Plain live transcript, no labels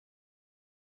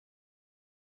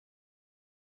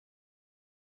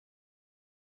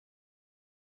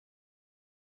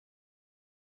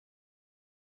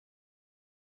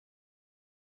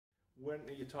When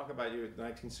you talk about your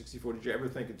 1964, did you ever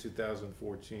think in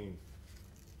 2014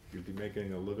 you'd be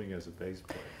making a living as a bass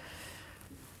player?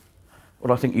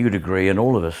 Well, I think you'd agree, and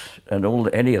all of us, and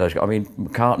any of those guys. I mean,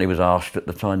 McCartney was asked at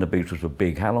the time the Beatles were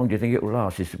big, how long do you think it will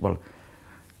last? He said, well,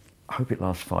 I hope it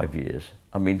lasts 5 years.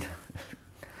 I mean,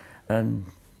 and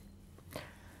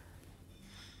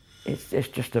it's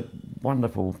just a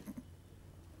wonderful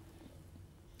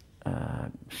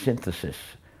synthesis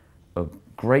of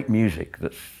great music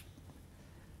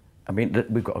I mean,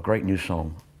 we've got a great new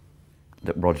song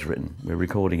that Rod's written. We're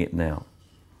recording it now.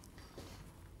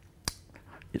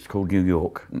 It's called New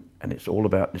York, and it's all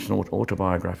about, it's not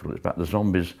autobiographical, it's about the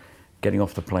Zombies getting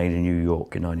off the plane in New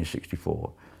York in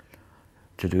 1964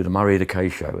 to do the Murray the K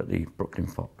show at the Brooklyn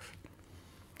Fox.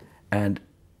 And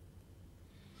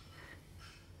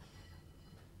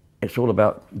it's all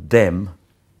about them.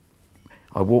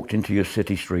 I walked into your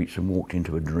city streets and walked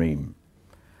into a dream.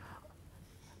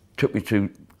 Took me to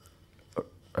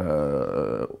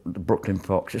the Brooklyn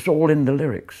Fox. It's all in the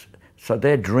lyrics. So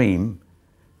their dream,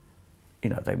 you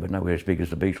know, they were nowhere as big as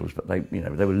the Beatles, but they, you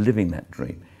know, they were living that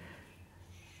dream.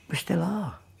 We still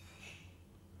are.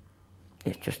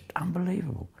 It's just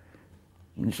unbelievable.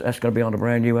 That's going to be on a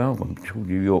brand new album. It's called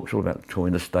New York. It's all about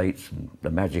touring the States and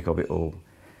the magic of it all.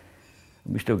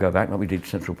 And we still go back, like we did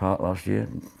Central Park last year,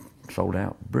 and sold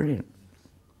out. Brilliant.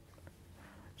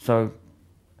 So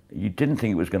you didn't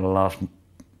think it was going to last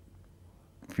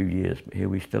a few years, but here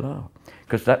we still are.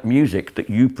 Because that music that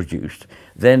you produced,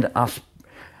 then us,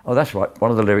 oh that's right, one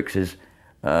of the lyrics is,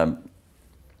 I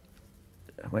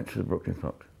went to the Brooklyn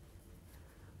Fox.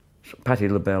 So Patti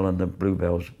LaBelle and the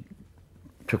Bluebells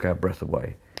took our breath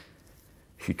away.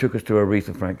 She took us to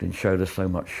Aretha Franklin, showed us so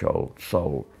much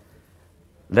soul.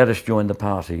 Let us join the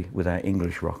party with our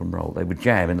English rock and roll. They would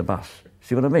jam in the bus.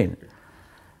 See what I mean?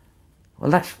 Well,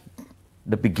 that's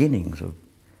the beginnings of.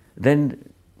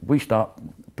 Then we start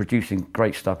producing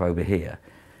great stuff over here.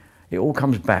 It all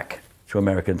comes back to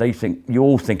America. You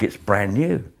all think it's brand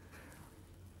new.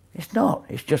 It's not.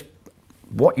 It's just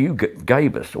what you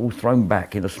gave us, all thrown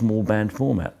back in a small band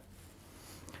format.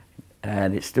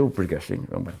 And it's still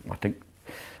progressing. I think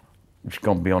it's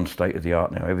gone beyond state of the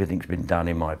art now. Everything's been done,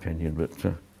 in my opinion, but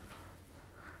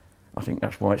I think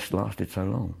that's why it's lasted so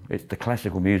long. It's the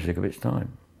classical music of its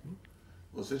time.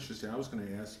 Well, it's interesting. I was going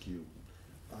to ask you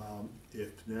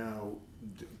if now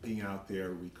being out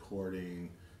there recording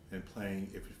and playing,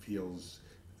 if it feels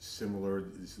similar,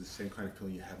 is the same kind of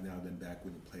feeling you have now than back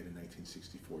when you played in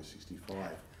 1964,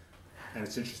 65. And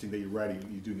it's interesting that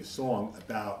you're doing a song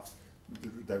about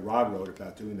that Rod wrote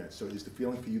about doing that. So is the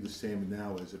feeling for you the same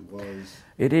now as it was?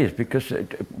 It is, because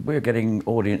we're getting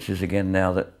audiences again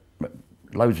now that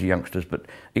loads of youngsters, but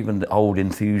even the old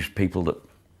enthused people that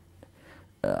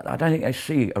I don't think they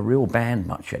see a real band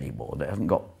much anymore. They haven't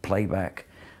got playback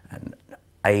and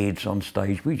aids on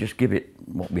stage. We just give it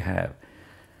what we have.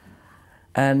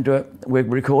 And we're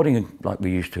recording like we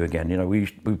used to again. You know,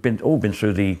 we've all been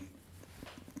through the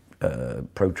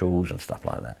Pro Tools and stuff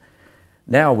like that.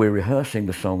 Now we're rehearsing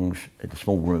the songs in a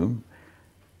small room,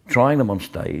 trying them on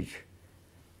stage,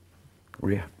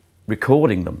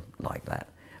 recording them like that.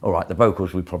 All right, the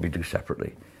vocals we probably do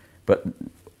separately, but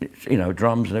it's, you know,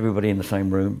 drums and everybody in the same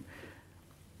room,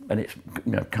 and it's,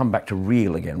 you know, come back to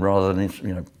real again rather than it's,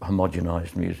 you know,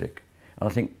 homogenized music. And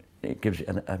I think it gives it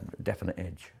a definite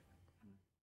edge.